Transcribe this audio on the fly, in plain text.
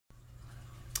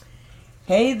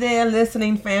Hey there,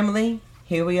 listening family.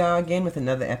 Here we are again with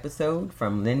another episode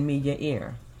from Lend Me Your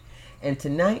Ear. And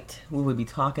tonight we will be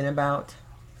talking about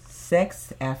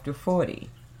sex after 40.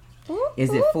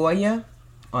 Is it for you?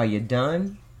 Are you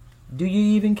done? Do you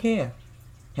even care?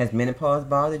 Has menopause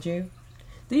bothered you?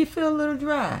 Do you feel a little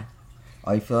dry?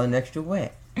 Are you feeling extra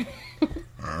wet?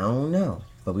 I don't know,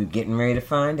 but we're getting ready to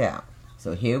find out.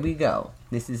 So here we go.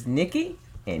 This is Nikki,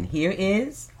 and here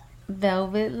is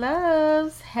Velvet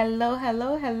Loves. Hello,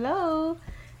 hello, hello.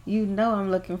 You know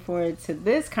I'm looking forward to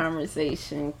this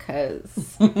conversation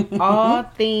because all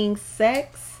things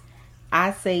sex,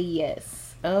 I say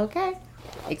yes. Okay?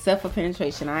 Except for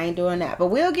penetration. I ain't doing that. But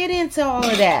we'll get into all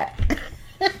of that.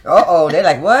 Uh-oh, they're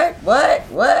like, what?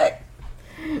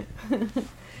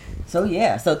 So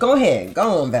yeah, so go ahead.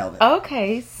 Go on, Velvet.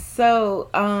 Okay, so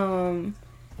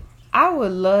I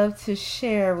would love to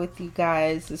share with you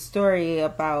guys a story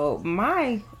about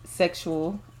my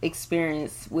sexual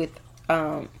experience with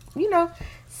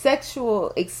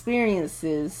sexual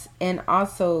experiences and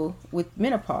also with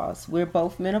menopause. We're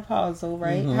both menopausal,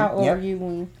 right? Mm-hmm. How old Yep. were you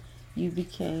when you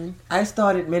became? I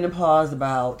started menopause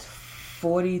about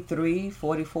 43,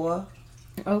 44.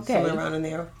 Okay. Somewhere around in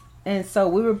there. And so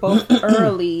we were both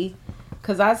early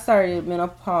because I started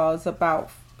menopause about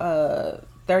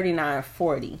 39,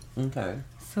 40. Okay.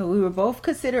 So we were both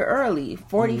considered early.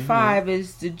 45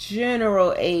 is the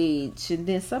general age. And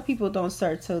then some people don't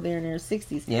start till they're in their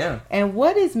 60s. Yeah. And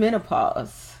what is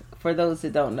menopause, for those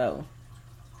that don't know?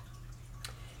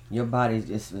 Your body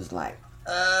just was like,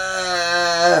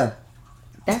 That's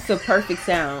a perfect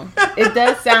sound. It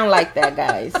does sound like that,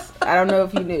 guys. I don't know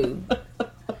if you knew.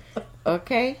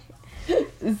 Okay?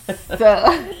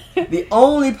 So The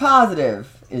only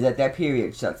positive is that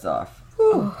period shuts off.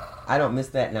 Whew. I don't miss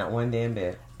that not one damn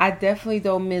bit. I definitely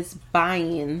don't miss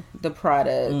buying the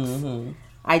products. Mm-hmm.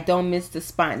 I don't miss the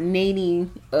spontaneity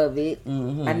of it.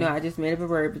 Mm-hmm. I know I just made up a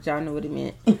word, but y'all know what it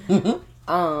meant.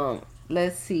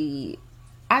 Let's see.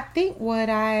 I think what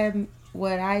I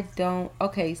don't.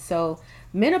 Okay, so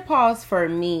menopause for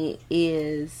me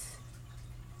is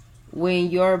when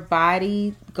your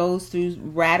body goes through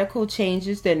radical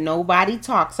changes that nobody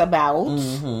talks about.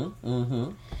 Mm-hmm.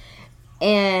 Mm-hmm.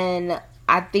 And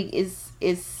I think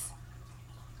it's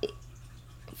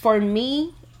for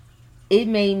me, it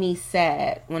made me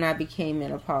sad when I became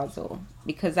menopausal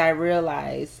because I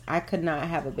realized I could not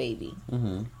have a baby.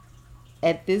 Mm-hmm.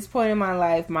 At this point in my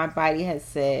life, my body has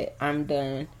said I'm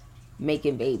done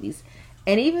making babies.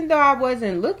 And even though I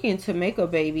wasn't looking to make a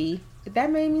baby,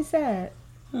 that made me sad.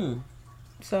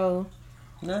 So,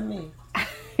 Not me.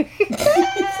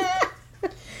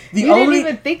 You didn't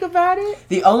even think about it?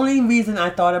 The only reason I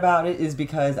thought about it is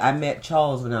because I met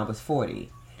Charles when I was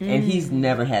 40. And he's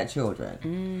never had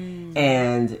children.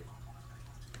 And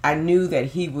I knew that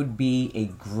he would be a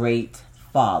great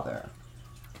father.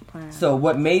 Wow. So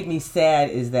what made me sad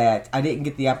is that I didn't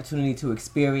get the opportunity to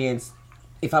experience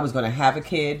if I was going to have a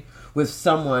kid with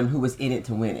someone who was in it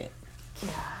to win it.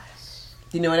 Gosh.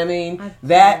 Do you know what I mean?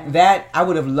 That I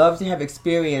would have loved to have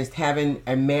experienced having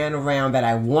a man around that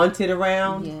I wanted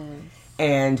around. Yes.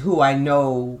 And who I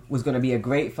know was going to be a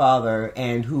great father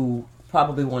and who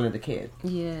probably wanted a kid.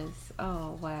 Yes.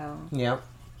 Oh, wow. Yep.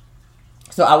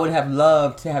 So I would have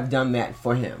loved to have done that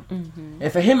for him. Mm-hmm.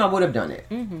 And for him, I would have done it.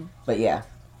 Mm-hmm. But yeah.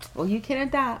 Well, you can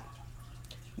adopt.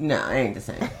 No, it ain't the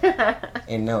same.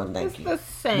 And no, thank you. The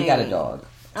same. You got a dog.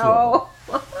 Oh.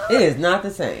 It is not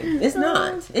the same. It's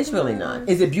not. It's really not.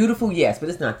 Is it beautiful? Yes, but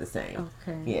it's not the same.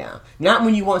 Okay. Yeah. Not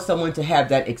when you want someone to have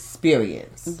that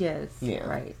experience. Yes. Yeah.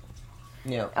 Right.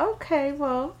 Yeah. Okay,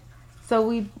 well, so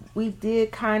we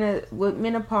did kind of, with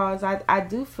menopause, I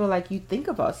do feel like you think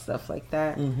about stuff like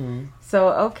that. Mm-hmm. So,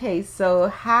 okay, so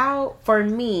how, for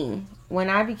me, when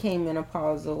I became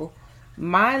menopausal,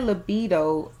 my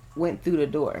libido went through the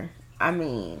door. I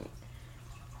mean,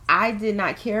 I did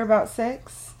not care about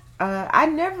sex. I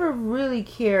never really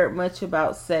cared much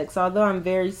about sex, although I'm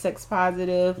very sex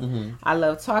positive. Mm-hmm. I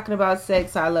love talking about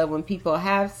sex. I love when people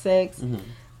have sex.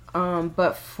 Mm-hmm.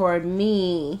 But for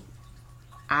me,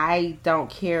 I don't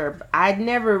care. I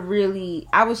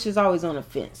was just always on the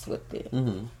fence with it.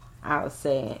 Mm-hmm. I would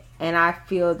say. And I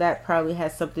feel that probably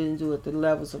has something to do with the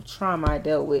levels of trauma I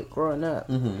dealt with growing up.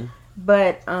 Mm-hmm.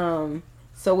 But,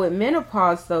 so with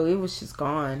menopause, though, it was just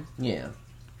gone. Yeah.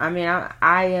 I mean,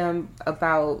 I am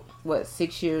about,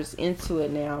 6 years into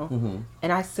it now. Mm-hmm.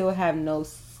 And I still have no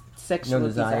sexual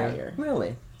desire.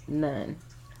 Really? None.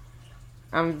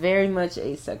 I'm very much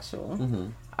asexual.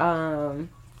 Mm-hmm.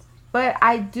 But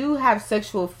I do have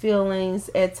sexual feelings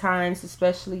at times,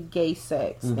 especially gay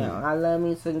sex. Now, I love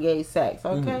me some gay sex,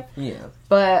 okay? Yeah.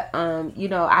 But,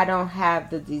 I don't have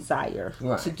the desire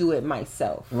to do it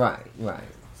myself. Right.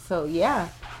 So, yeah.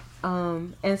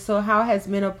 And so how has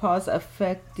menopause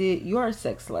affected your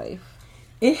sex life?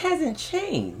 It hasn't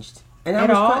changed. And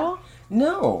At all?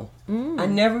 No. I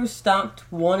never stopped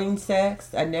wanting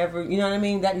sex. I never, you know what I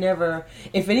mean? That never,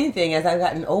 if anything, as I've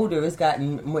gotten older,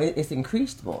 it's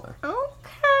increased more. Okay.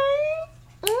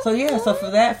 So yeah, so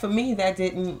for me, that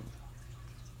didn't,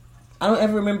 I don't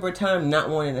ever remember a time not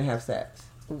wanting to have sex.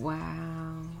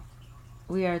 Wow.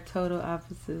 We are total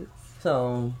opposites.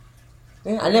 So,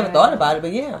 yeah, I never thought about it,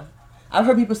 but yeah. I've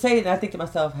heard people say it, and I think to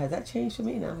myself, has that changed for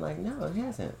me? And I'm like, no, it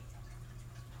hasn't.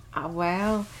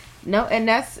 Wow. No, and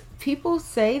that's, people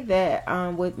say that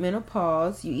with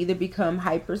menopause, you either become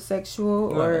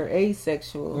hypersexual or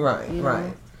asexual. Right, you know?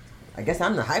 right. I guess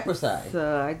I'm the hyper side.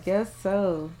 So, I guess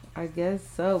so.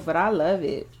 But I love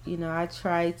it.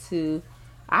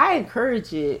 I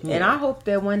encourage it. Yeah. And I hope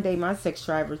that one day my sex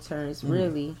drive returns,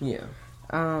 really. Yeah.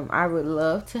 I would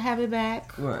love to have it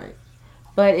back. Right.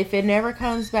 But if it never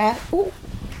comes back,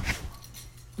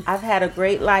 I've had a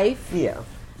great life. Yeah.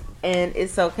 And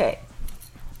it's okay.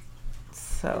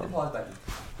 So.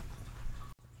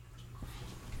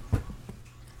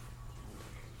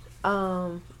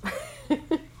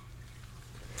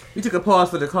 We took a pause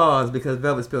for the cause because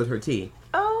Velvet spilled her tea.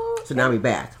 Oh. So now we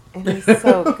back. And it's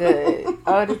so good.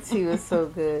 Oh, the tea was so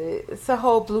good. It's a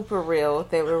whole blooper reel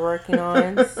that we're working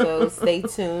on. So stay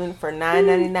tuned for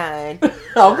 $9.99.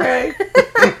 Okay.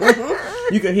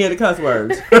 You can hear the cuss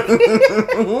words.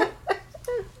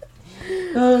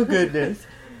 Oh goodness.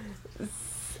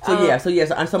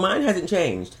 So mine hasn't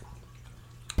changed.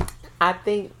 I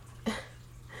think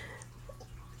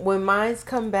when mine's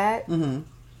come back,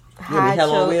 hide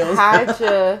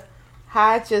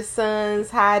your sons,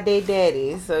 hide their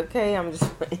daddies. Okay, I'm just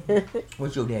playing.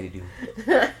 What's your daddy do?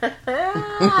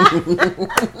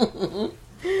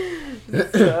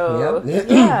 So,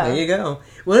 yeah. There you go.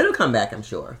 Well, it'll come back, I'm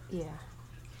sure. Yeah.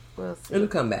 We'll see. It'll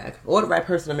come back. Or the right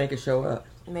person to make it show up.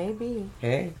 Maybe.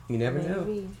 Hey, you never know.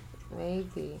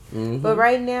 Maybe. Mm-hmm. But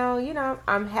right now,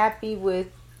 I'm happy with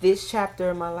this chapter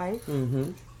of my life.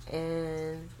 Mm-hmm.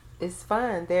 And it's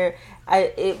fun.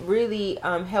 It really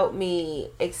helped me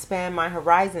expand my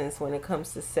horizons when it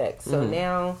comes to sex. So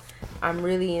now I'm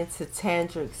really into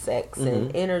tantric sex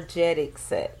and energetic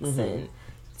sex and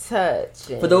touch.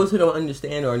 And for those who don't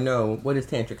understand or know, what is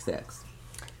tantric sex?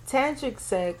 Tantric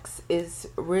sex is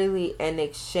really an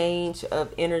exchange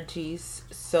of energies.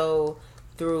 So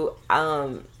through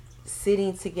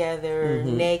sitting together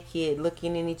naked,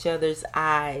 looking in each other's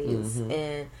eyes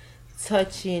and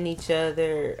touching each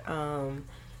other,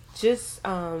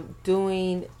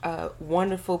 doing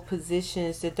wonderful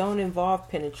positions that don't involve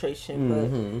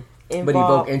penetration but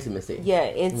evoke intimacy. Yeah,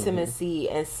 intimacy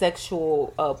and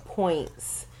sexual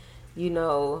points.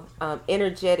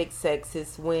 Energetic sex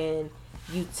is when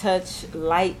you touch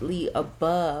lightly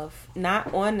above,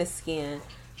 not on the skin,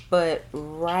 but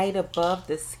right above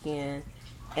the skin,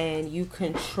 and you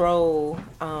control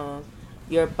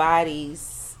your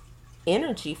body's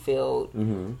energy field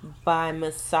by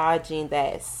massaging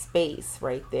that space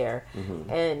right there.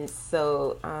 And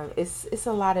so it's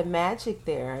a lot of magic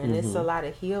there, and it's a lot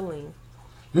of healing.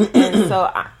 And so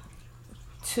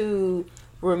to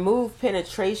remove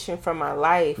penetration from my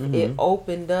life, it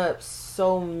opened up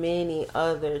so many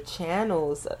other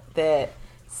channels that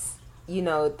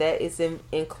that is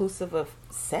inclusive of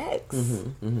sex.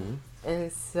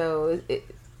 And so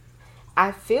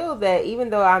I feel that even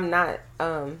though I'm not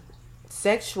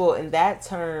sexual in that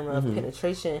term of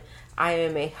penetration, I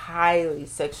am a highly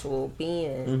sexual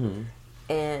being,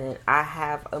 and I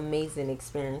have amazing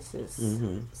experiences.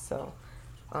 So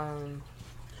do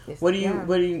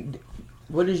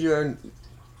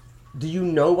you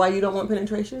know why you don't want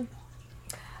penetration?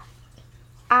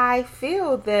 I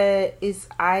feel that it's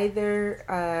either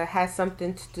has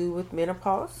something to do with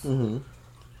menopause,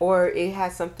 or it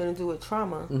has something to do with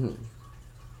trauma.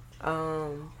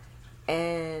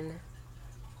 And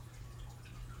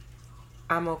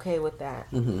I'm okay with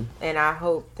that. And I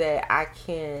hope that I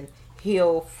can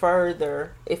heal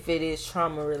further if it is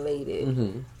trauma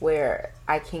related, where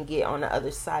I can get on the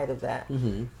other side of that.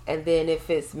 And then if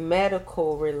it's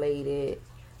medical related,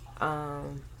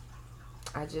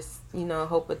 I just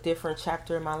hope a different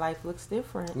chapter in my life looks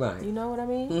different. Right. You know what I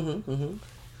mean?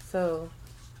 So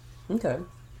okay.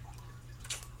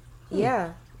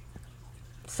 Yeah.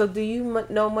 So do you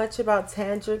know much about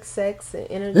tantric sex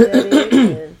and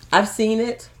energetic? I've seen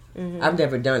it. I've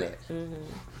never done it.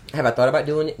 Have I thought about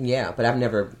doing it? Yeah, but I've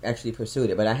never actually pursued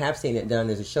it. But I have seen it done.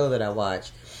 There's a show that I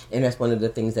watch, and that's one of the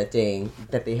things that they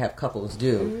have couples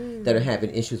do that are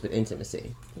having issues with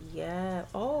intimacy. Yeah.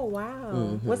 Oh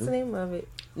wow. What's the name of it?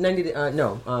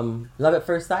 Love at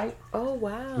First Sight. Oh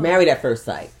wow. Married at First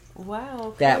Sight. Wow.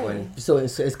 Okay. That one. So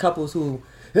it's couples who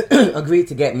agreed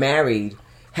to get married,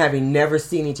 having never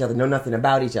seen each other, know nothing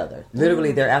about each other.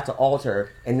 Literally, they're at the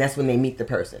altar, and that's when they meet the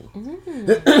person.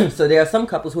 So there are some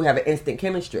couples who have an instant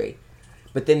chemistry,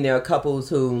 but then there are couples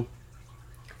who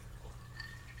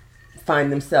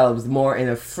find themselves more in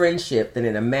a friendship than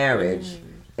in a marriage,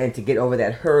 and to get over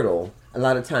that hurdle, a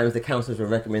lot of times the counselors will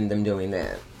recommend them doing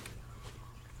that.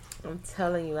 I'm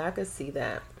telling you, I could see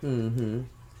that.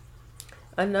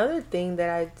 Another thing that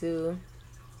I do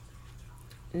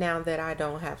now that I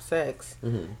don't have sex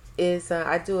is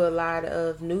I do a lot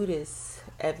of nudist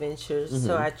adventures.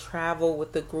 So I travel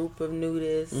with a group of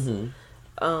nudists.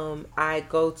 I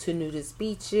go to nudist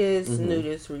beaches,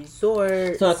 nudist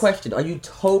resorts. So a question, are you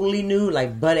totally nude,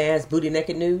 like butt ass, booty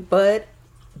naked nude? Butt,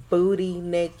 booty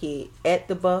naked, at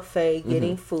the buffet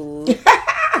getting food,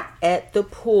 at the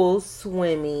pool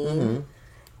swimming,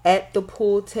 at the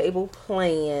pool table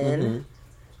playing,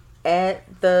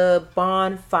 at the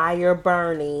bonfire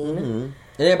burning. And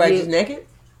everybody just naked?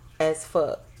 As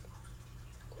fuck.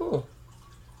 Cool.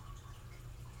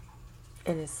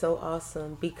 And it's so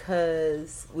awesome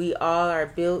because we all are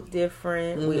built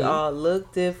different. We all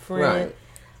look different.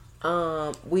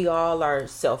 We all are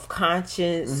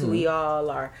self-conscious. We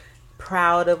all are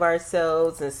proud of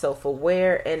ourselves and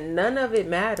self-aware. And none of it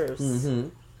matters.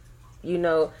 You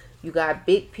know, you got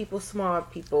big people, small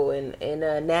people, and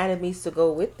anatomies to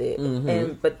go with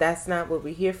it. But that's not what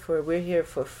we're here for. We're here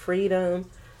for freedom,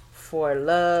 for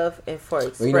love, and for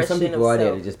expression. Well, some people are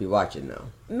there to just be watching, though.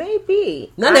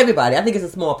 Maybe. Not everybody. I think it's a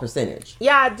small percentage.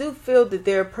 Yeah, I do feel that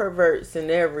there are perverts in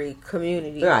every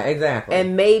community. Right, exactly.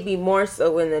 And maybe more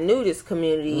so in the nudist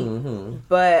community.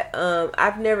 But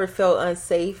I've never felt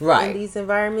unsafe in these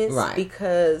environments.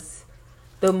 Because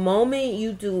the moment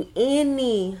you do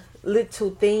any little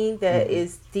thing that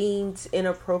is deemed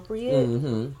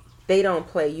inappropriate, they don't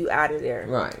play you out of there.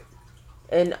 Right.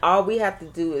 And all we have to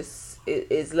do is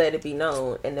let it be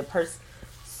known. And the person...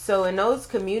 So in those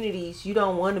communities, you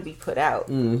don't want to be put out.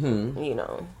 You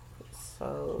know.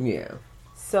 So... Yeah.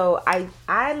 So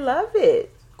I love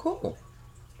it. Cool.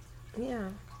 Yeah.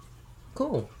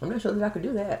 Cool. I'm not sure that I could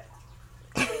do that.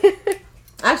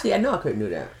 Actually, I know I couldn't do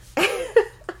that.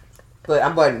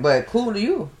 But cool to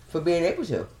you for being able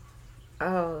to.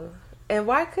 Oh. And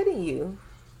why couldn't you?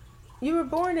 You were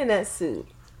born in that suit.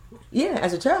 Yeah,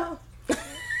 as a child.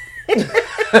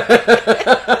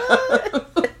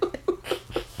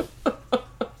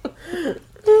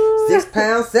 6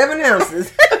 pounds, 7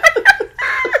 ounces.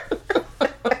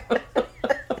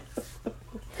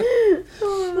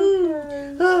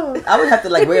 I would have to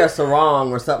like wear a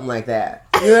sarong or something like that.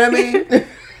 You know what I mean?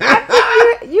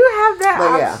 You have that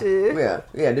option.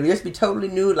 Yeah. To just be totally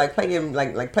nude, like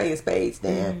playing spades.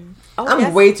 Damn,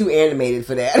 I'm way too animated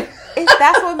for that.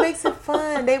 That's what makes it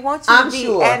fun. They want you to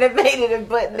be animated and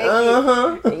butt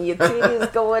naked, and your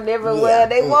titties going everywhere.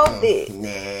 They want it.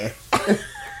 Nah.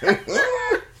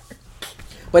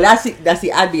 But I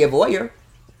see. I'd be a voyeur.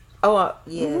 Oh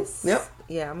yes. Yep.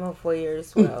 Yeah, I'm a voyeur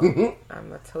as well.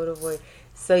 I'm a total voyeur.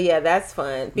 So yeah, that's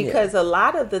fun because a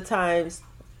lot of the times,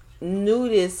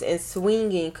 nudist and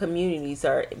swinging communities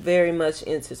are very much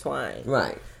intertwined.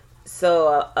 Right.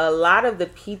 So a lot of the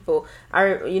people,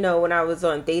 when I was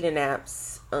on dating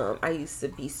apps, I used to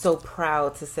be so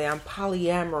proud to say I'm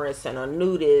polyamorous and a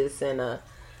nudist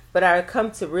but I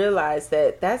come to realize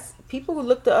that's people who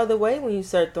look the other way when you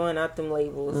start throwing out them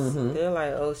labels. They're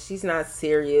like, oh, she's not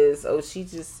serious. Oh, she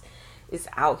just is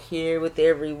out here with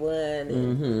everyone.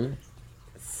 And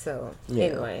so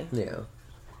anyway,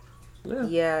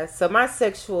 yeah. So my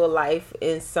sexual life,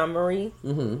 in summary,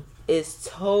 is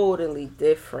totally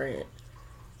different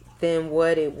than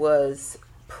what it was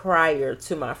prior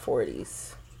to my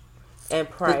 40s and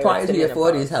prior to your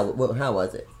menopause. 40s. How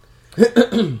was it?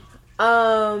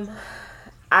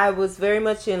 I was very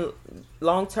much in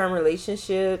long-term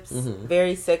relationships,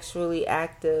 very sexually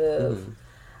active.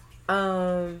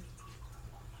 I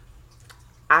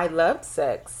loved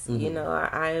sex.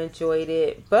 I enjoyed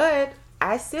it, but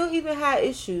I still even had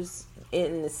issues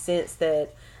in the sense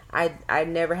that I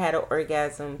never had an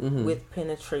orgasm with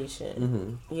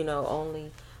penetration.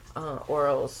 Only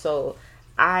oral. So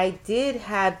I did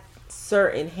have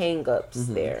certain hang-ups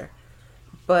there,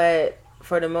 but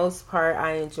for the most part,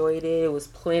 I enjoyed it. It was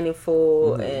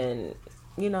plentiful, and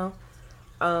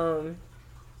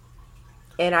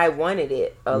And I wanted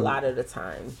it a lot of the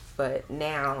time. But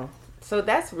now, so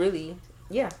that's really,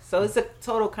 so it's a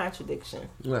total contradiction.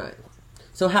 Right.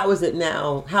 So how is it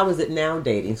now? How is it now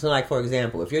dating? So like, for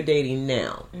example, if you're dating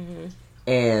now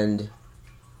and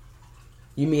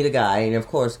you meet a guy, and of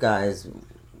course guys,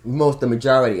 the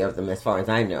majority of them, as far as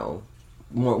I know,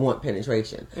 want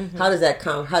penetration. How does that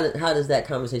how does that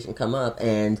conversation come up?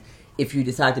 And if you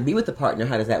decide to be with a partner,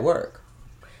 how does that work?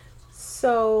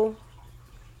 So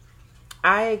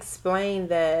I explained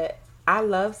that I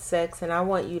love sex and I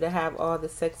want you to have all the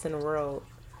sex in the world.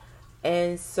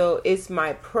 And so it's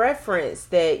my preference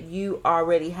that you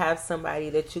already have somebody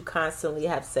that you constantly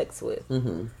have sex with.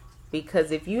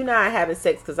 Because if you're not having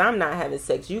sex because I'm not having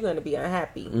sex, you're going to be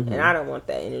unhappy. And I don't want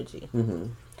that energy.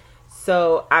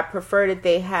 So I prefer that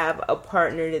they have a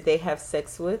partner that they have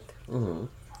sex with.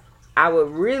 I would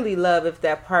really love if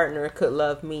that partner could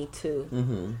love me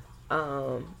too.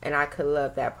 And I could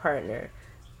love that partner.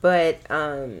 But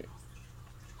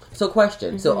so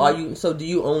question. So do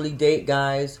you only date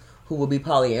guys who will be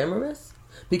polyamorous?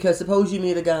 Because suppose you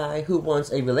meet a guy who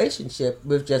wants a relationship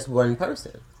with just one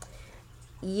person.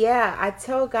 Yeah, I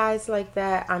tell guys like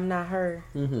that I'm not her.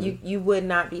 You would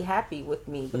not be happy with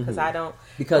me because I don't.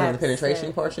 Because of the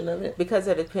penetration portion of it? Because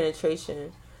of the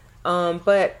penetration.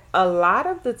 But a lot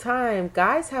of the time,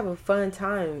 guys have a fun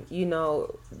time,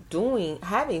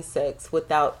 having sex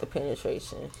without the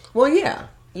penetration. Well, yeah.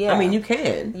 I mean, you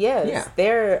can. Yes. Yeah.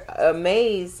 They're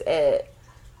amazed at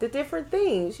the different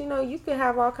things. You can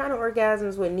have all kind of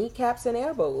orgasms with kneecaps and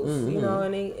elbows,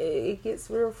 and it gets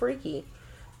real freaky.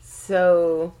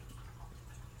 So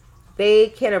they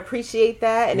can appreciate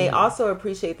that, and they also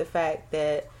appreciate the fact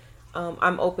that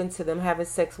I'm open to them having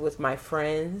sex with my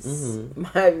friends.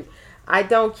 I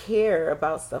don't care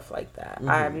about stuff like that.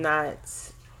 I'm not.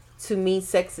 To me,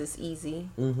 sex is easy.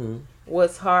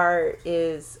 What's hard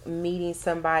is meeting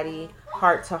somebody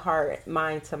heart to heart,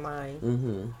 mind to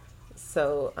mind.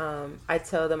 So I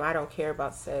tell them I don't care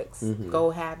about sex. Go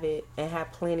have it and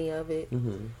have plenty of it.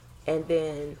 And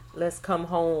then let's come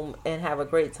home and have a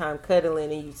great time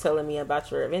cuddling and you telling me about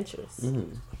your adventures.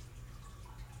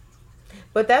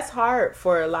 But that's hard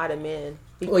for a lot of men.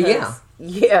 Because,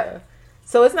 yeah.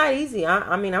 So it's not easy.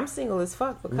 I mean, I'm single as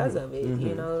fuck because of it.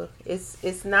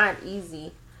 It's not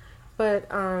easy. But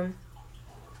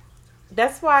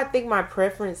that's why I think my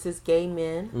preference is gay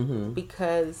men.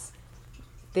 Because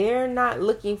they're not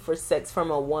looking for sex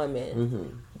from a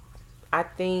woman. I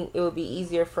think it would be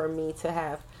easier for me to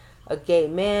have a gay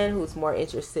man who's more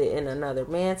interested in another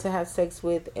man to have sex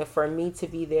with, and for me to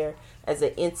be there as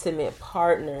an intimate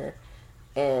partner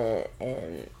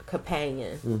and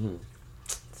companion.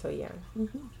 So yeah.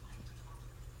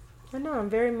 I know I'm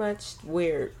very much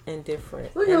weird and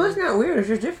different. Well, no, it's not weird. It's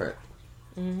just different.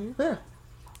 Yeah.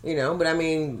 But I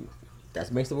mean,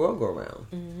 that makes the world go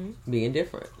around. Being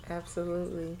different.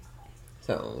 Absolutely.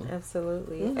 So.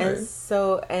 Absolutely. Okay. And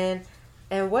so, and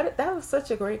what, that was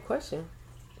such a great question.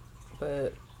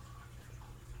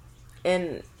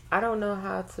 And I don't know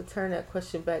how to turn that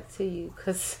question back to you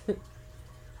because,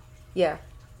 yeah.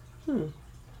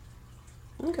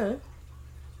 Okay.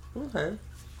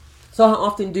 So how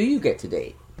often do you get to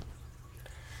date?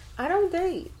 I don't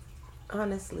date,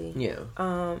 honestly. Yeah.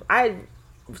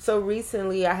 So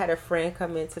recently I had a friend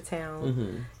come into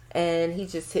town and he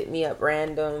just hit me up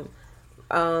random.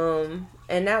 And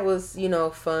that was,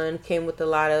 fun. Came with a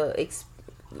lot of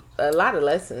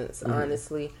lessons,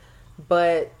 honestly.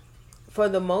 But for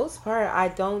the most part, I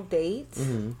don't date.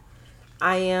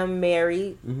 I am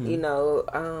married,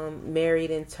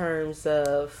 married in terms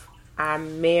of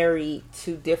I'm married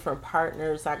to different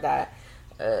partners. I got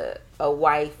a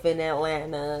wife in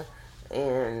Atlanta,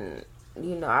 and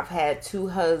I've had 2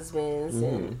 husbands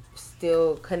and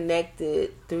still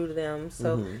connected through them.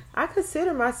 So I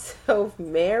consider myself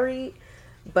married,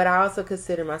 but I also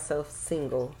consider myself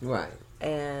single. Right.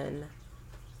 And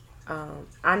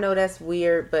I know that's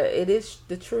weird, but it is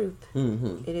the truth.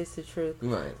 It is the truth.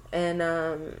 Right. And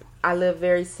I live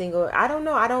very single. I don't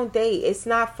know. I don't date. It's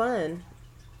not fun.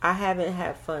 I haven't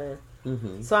had fun.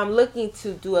 So I'm looking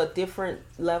to do a different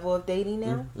level of dating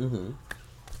now,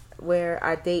 where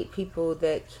I date people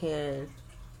that can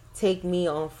take me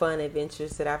on fun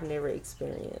adventures that I've never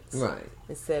experienced. Right.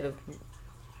 Instead of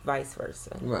vice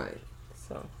versa. Right.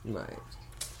 So. Right.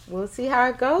 We'll see how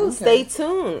it goes. Okay. Stay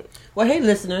tuned. Well, hey,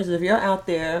 listeners, if you're out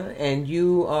there and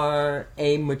you are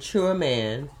a mature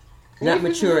man, not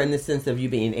mature in the sense of you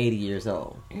being 80 years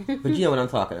old, but you know what I'm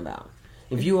talking about.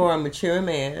 If you are a mature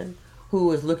man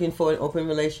who is looking for an open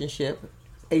relationship,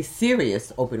 a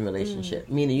serious open relationship,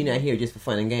 meaning you're not here just for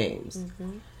fun and games,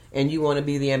 and you want to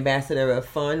be the ambassador of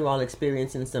fun while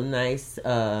experiencing some nice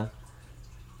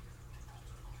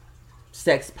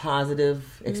sex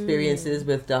positive experiences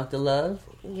with Dr. Love,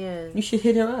 Yes. you should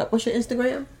hit her up. What's your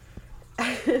Instagram?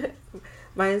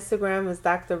 My Instagram is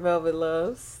Dr. Velvet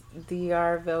Loves,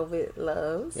 Dr. Velvet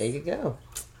Loves. There you go.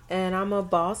 And I'm a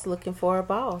boss looking for a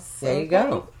boss. There you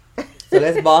go. So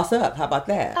let's boss up. How about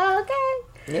that? Okay.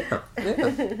 Yeah.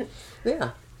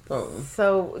 Yeah.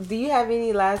 So, do you have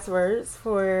any last words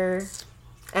for...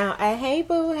 hey,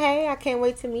 boo. Hey, I can't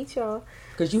wait to meet y'all.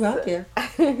 Because you out there.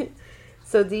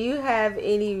 So, do you have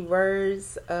any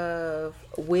words of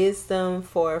wisdom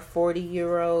for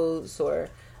 40-year-olds or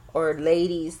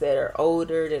ladies that are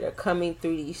older that are coming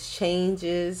through these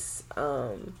changes?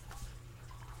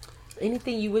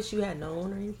 Anything you wish you had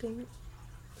known or anything?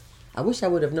 I wish I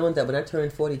would have known that when I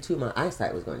turned 42, my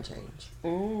eyesight was going to change.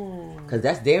 Because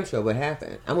that's damn sure what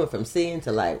happened. I went from seeing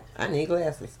to like, I need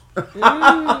glasses. But,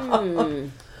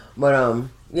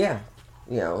 yeah,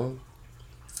 you know,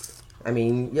 I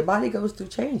mean, your body goes through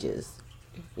changes.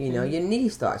 You know, your knee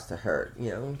starts to hurt.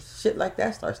 You know, shit like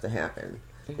that starts to happen.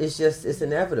 It's just, it's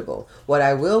inevitable. What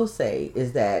I will say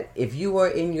is that if you are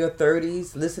in your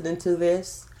 30s listening to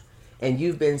this, and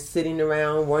you've been sitting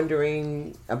around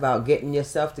wondering about getting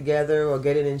yourself together or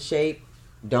getting in shape,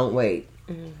 don't wait.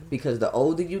 Because the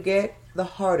older you get, the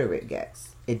harder it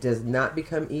gets. It does not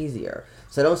become easier.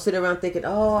 So don't sit around thinking,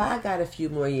 oh, I got a few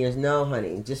more years. No,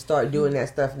 honey. Just start doing that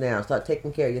stuff now. Start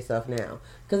taking care of yourself now.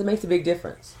 Because it makes a big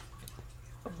difference.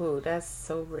 Oh, that's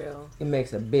so real. It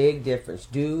makes a big difference.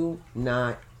 Do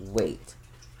not wait.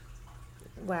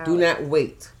 Wow. Do not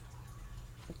wait.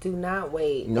 Do not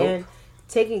wait. Nope. And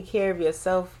taking care of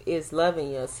yourself is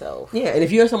loving yourself. Yeah, and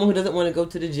if you're someone who doesn't want to go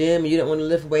to the gym and you don't want to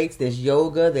lift weights, there's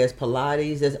yoga, there's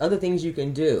Pilates, there's other things you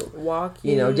can do. Walking.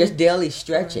 You know, just daily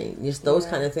stretching. Just those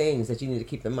kind of things that you need to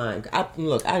keep in mind. I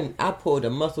pulled a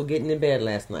muscle getting in bed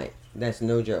last night. That's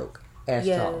no joke. Ass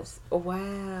Yes.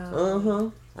 Wow.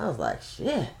 Uh-huh. I was like,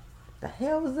 shit, the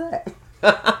hell was that?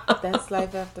 That's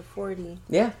life after 40.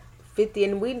 Yeah. 50.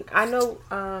 And I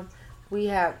know we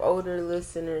have older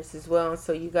listeners as well.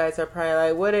 So you guys are probably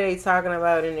like, what are they talking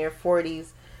about in their 40s?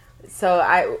 So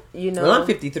Well, I'm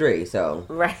 53, so.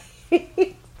 Right.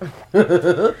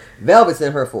 Velvet's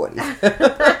in her 40s.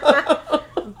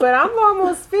 But I'm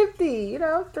almost 50,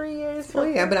 3 years. Well,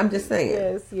 yeah, but I'm just saying.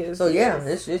 Yes. So yeah,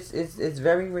 yes. it's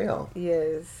very real.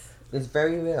 Yes. It's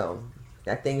very real.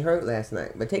 That thing hurt last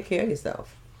night, but take care of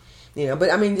yourself. You know,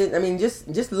 but I mean,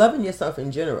 just loving yourself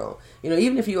in general. You know,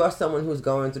 even if you are someone who's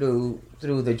going through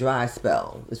the dry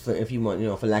spell, if you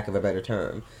want, for lack of a better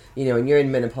term, and you're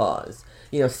in menopause.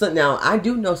 So now I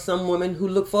do know some women who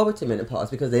look forward to menopause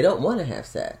because they don't want to have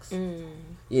sex.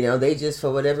 They just,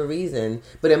 for whatever reason.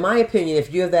 But in my opinion,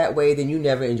 if you're that way, then you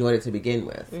never enjoyed it to begin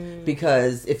with.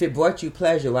 Because if it brought you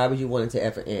pleasure, why would you want it to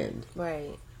ever end?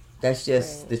 Right. That's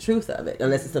just the truth of it,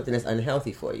 unless it's something that's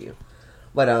unhealthy for you.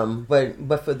 But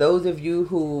for those of you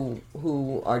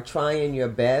who are trying your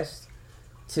best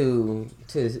to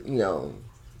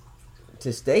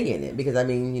stay in it, because I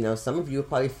mean, some of you are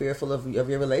probably fearful of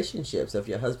your relationships, of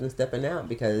your husband stepping out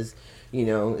because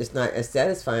it's not as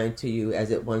satisfying to you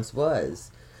as it once was.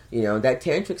 That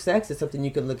tantric sex is something you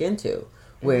can look into,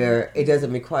 where it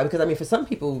doesn't require, because I mean, for some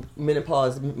people,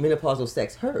 menopausal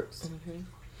sex hurts.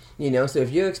 So if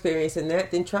you're experiencing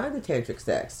that, then try the tantric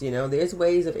sex. There's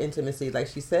ways of intimacy, like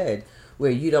she said,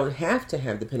 where you don't have to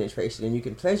have the penetration, and you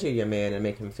can pleasure your man and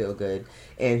make him feel good,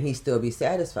 and he still be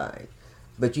satisfied.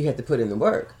 But you have to put in the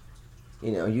work.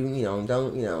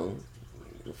 Don't,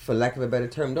 for lack of a better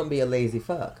term, don't be a lazy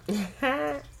fuck.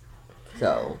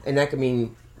 So, and that could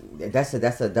mean, that's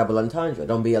a double entendre.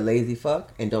 Don't be a lazy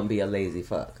fuck, and don't be a lazy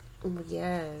fuck.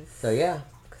 Yes. So, yeah.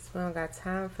 Because we don't got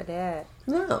time for that.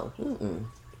 No.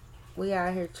 We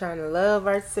out here trying to love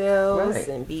ourselves Right.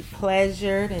 and be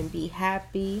pleasured and be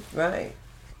happy. Right.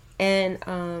 And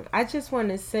I just want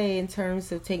to say, in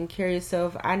terms of taking care of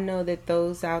yourself, I know that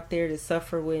those out there that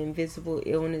suffer with invisible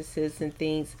illnesses and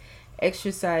things,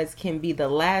 exercise can be the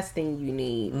last thing you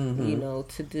need,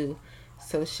 to do.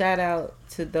 So shout out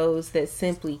to those that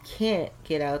simply can't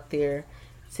get out there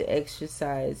to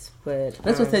exercise. But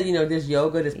that's what I said. There's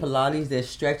yoga, there's Pilates, there's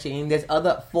stretching, there's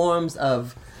other forms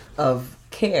of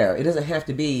care. It doesn't have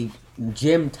to be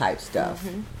gym type stuff.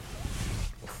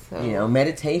 So,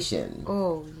 meditation.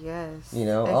 Oh yes.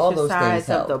 All those things exercise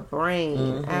help. of the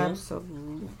brain.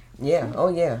 Absolutely. Yeah. Oh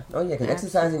yeah. Because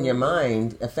exercising your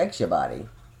mind affects your body.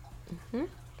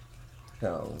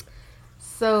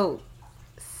 So,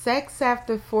 sex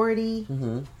after 40,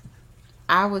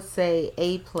 I would say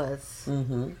A+.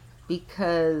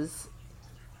 Because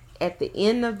at the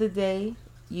end of the day,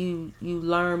 you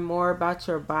learn more about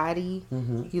your body.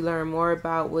 Mm-hmm. You learn more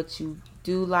about what you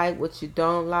do like, what you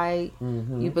don't like.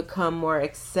 Mm-hmm. You become more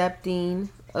accepting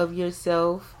of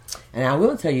yourself. And I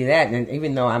will tell you that, and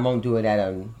even though I won't do it at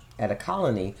a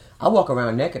colony, I walk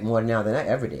around naked more now than I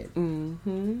ever did.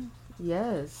 Mm-hmm.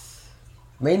 Yes.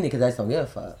 Mainly because I just don't give a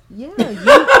fuck. Yeah,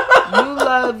 you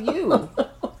love you.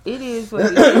 It is what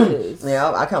it is.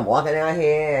 Yeah, I come walking out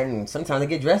here, and sometimes I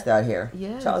get dressed out here.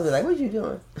 Yes. Charles be like, "What you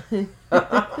doing?"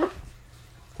 So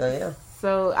yeah.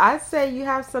 So I say you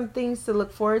have some things to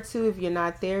look forward to if you're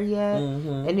not there yet.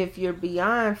 Mm-hmm. And if you're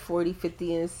beyond 40,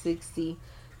 50, and 60,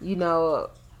 you know,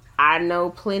 I know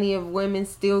plenty of women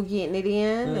still getting it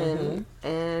in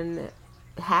and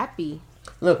happy.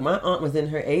 Look, my aunt was in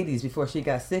her 80s before she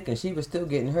got sick, and she was still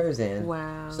getting hers in.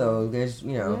 Wow. So there's,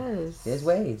 there's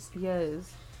ways.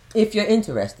 Yes. If you're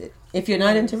interested. If you're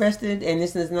not interested and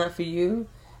this is not for you,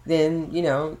 then,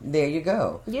 there you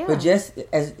go. Yeah. But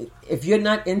if you're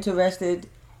not interested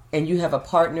and you have a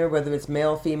partner, whether it's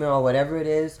male, female, or whatever it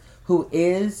is, who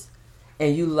is,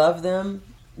 and you love them,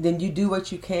 then you do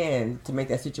what you can to make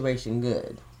that situation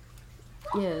good.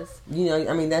 Yes.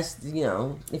 That's,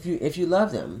 if you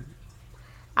love them.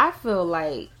 I feel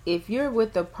like if you're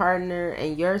with a partner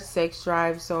and your sex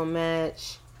drives don't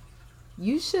match,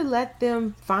 you should let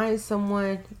them find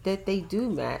someone that they do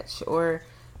match or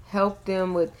help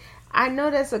them with. I know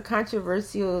that's a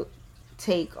controversial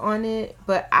take on it,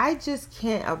 but I just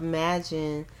can't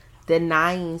imagine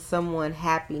denying someone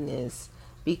happiness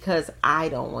because I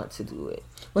don't want to do it.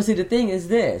 Well, see, the thing is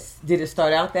this. Did it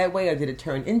start out that way or did it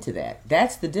turn into that?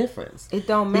 That's the difference. It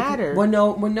don't matter.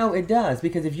 No, it does.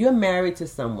 Because if you're married to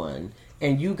someone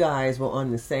and you guys were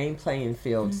on the same playing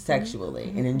field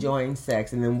sexually and enjoying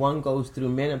sex, and then one goes through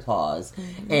menopause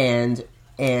and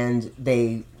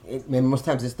most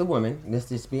times it's the woman, let's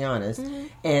just be honest,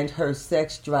 and her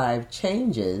sex drive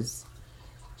changes,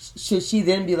 should she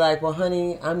then be like, well,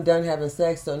 honey, I'm done having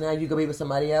sex, so now you go be with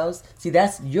somebody else? See,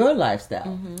 that's your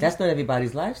lifestyle. That's not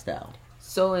everybody's lifestyle.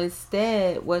 So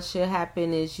instead, what should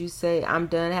happen is you say, I'm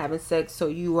done having sex, so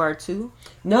you are too?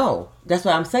 No, that's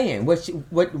what I'm saying.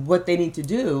 What they need to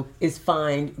do is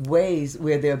find ways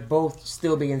where they're both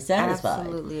still being satisfied.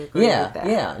 Absolutely agree with that.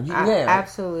 Yeah.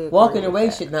 Absolutely agree Walking with away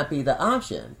that. should not be the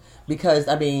option. Because,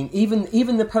 even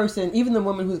the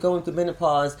woman who's going through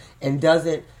menopause and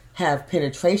doesn't have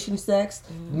penetration sex,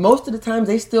 most of the times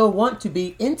they still want to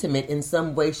be intimate in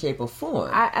some way, shape, or form.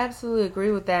 I absolutely agree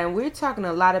with that. And we're talking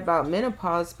a lot about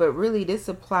menopause, but really this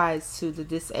applies to the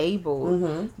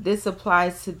disabled. This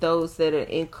applies to those that are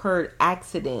incurred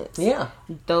accidents. Yeah.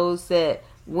 Those that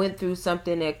went through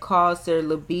something that caused their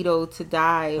libido to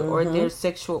die or their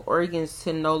sexual organs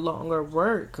to no longer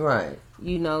work. Right.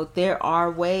 There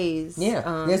are ways.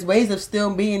 Yeah. There's ways of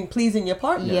still pleasing your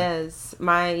partner. Yes.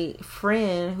 My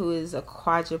friend who is a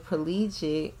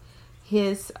quadriplegic,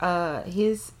 his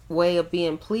way of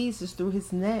being pleased is through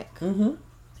his neck. There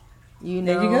you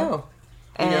go.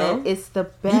 And it's the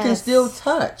best. You can still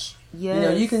touch.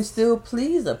 Yes. You can still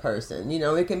please a person.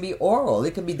 It can be oral.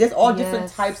 It can be, there's all different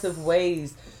types of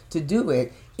ways to do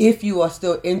it if you are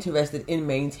still interested in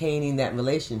maintaining that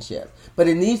relationship. But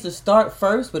it needs to start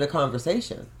first with a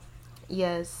conversation.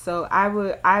 Yes, so I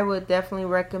would definitely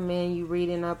recommend you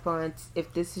reading up on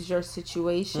if this is your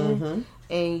situation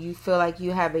and you feel like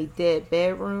you have a dead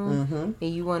bedroom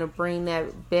and you want to bring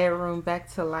that bedroom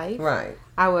back to life. Right.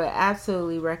 I would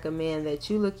absolutely recommend that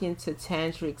you look into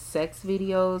tantric sex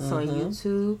videos on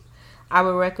YouTube. I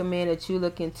would recommend that you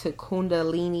look into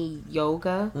Kundalini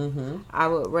yoga. I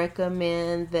would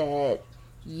recommend that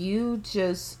you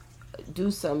just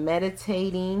do some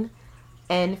meditating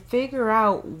and figure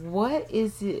out what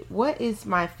is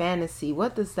my fantasy?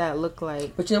 What does that look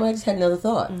like? But I just had another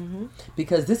thought.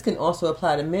 Because this can also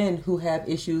apply to men who have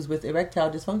issues with erectile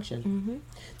dysfunction.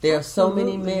 There are so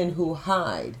many men who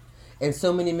hide and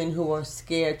so many men who are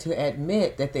scared to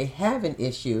admit that they have an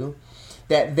issue,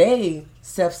 that they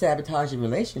self-sabotage in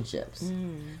relationships,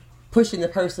 pushing the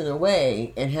person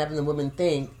away and having the woman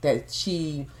think that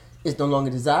she is no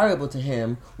longer desirable to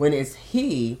him when it's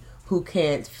he who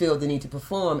can't feel the need to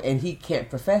perform and he can't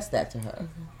profess that to her.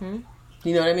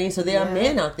 You know what I mean? So there are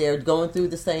men out there going through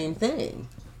the same thing.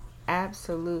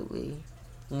 Absolutely.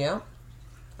 Yeah.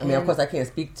 Of course, I can't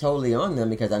speak totally on them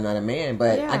because I'm not a man,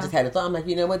 but I just had a thought. I'm like,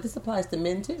 you know what? This applies to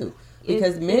men too.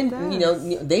 Because men,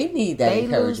 they need that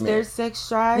encouragement. They lose their sex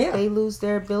drive. Yeah. They lose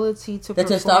their ability to perform.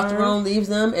 The testosterone leaves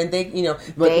them, and they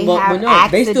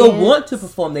they still want to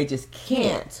perform. They just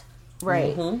can't.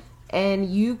 Right. And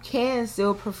you can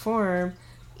still perform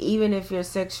even if your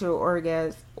sexual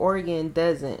organ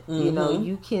doesn't.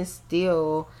 You can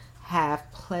still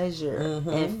have pleasure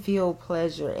and feel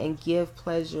pleasure and give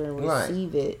pleasure and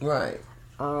receive it. Right.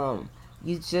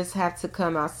 You just have to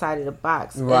come outside of the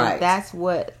box. Right. And that's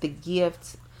what the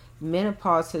gift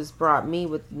menopause has brought me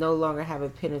with no longer having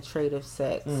penetrative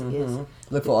sex. Is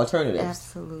look for alternatives.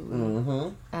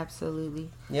 Absolutely. Absolutely.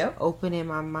 Yep. Opening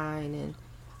my mind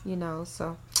and,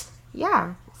 so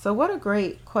yeah. So what a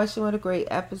great question. What a great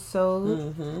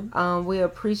episode. We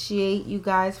appreciate you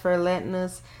guys for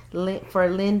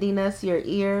lending us your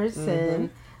ears,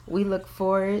 and we look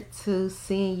forward to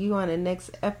seeing you on the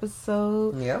next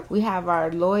episode. Yep. We have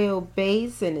our loyal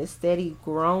base and it's steady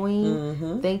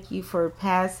growing. Thank you for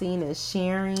passing and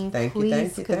sharing.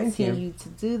 Please continue to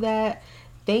do that.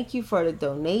 Thank you for the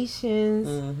donations.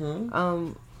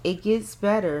 It gets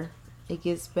better. It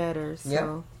gets better.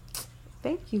 So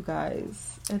thank you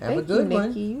guys. And have thank a good you, one.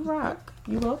 Nikki. You rock.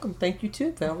 You're welcome. Thank you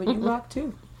too, Velvet. You rock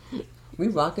too. We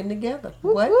rocking together.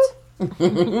 Whoop, What?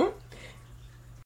 whoop.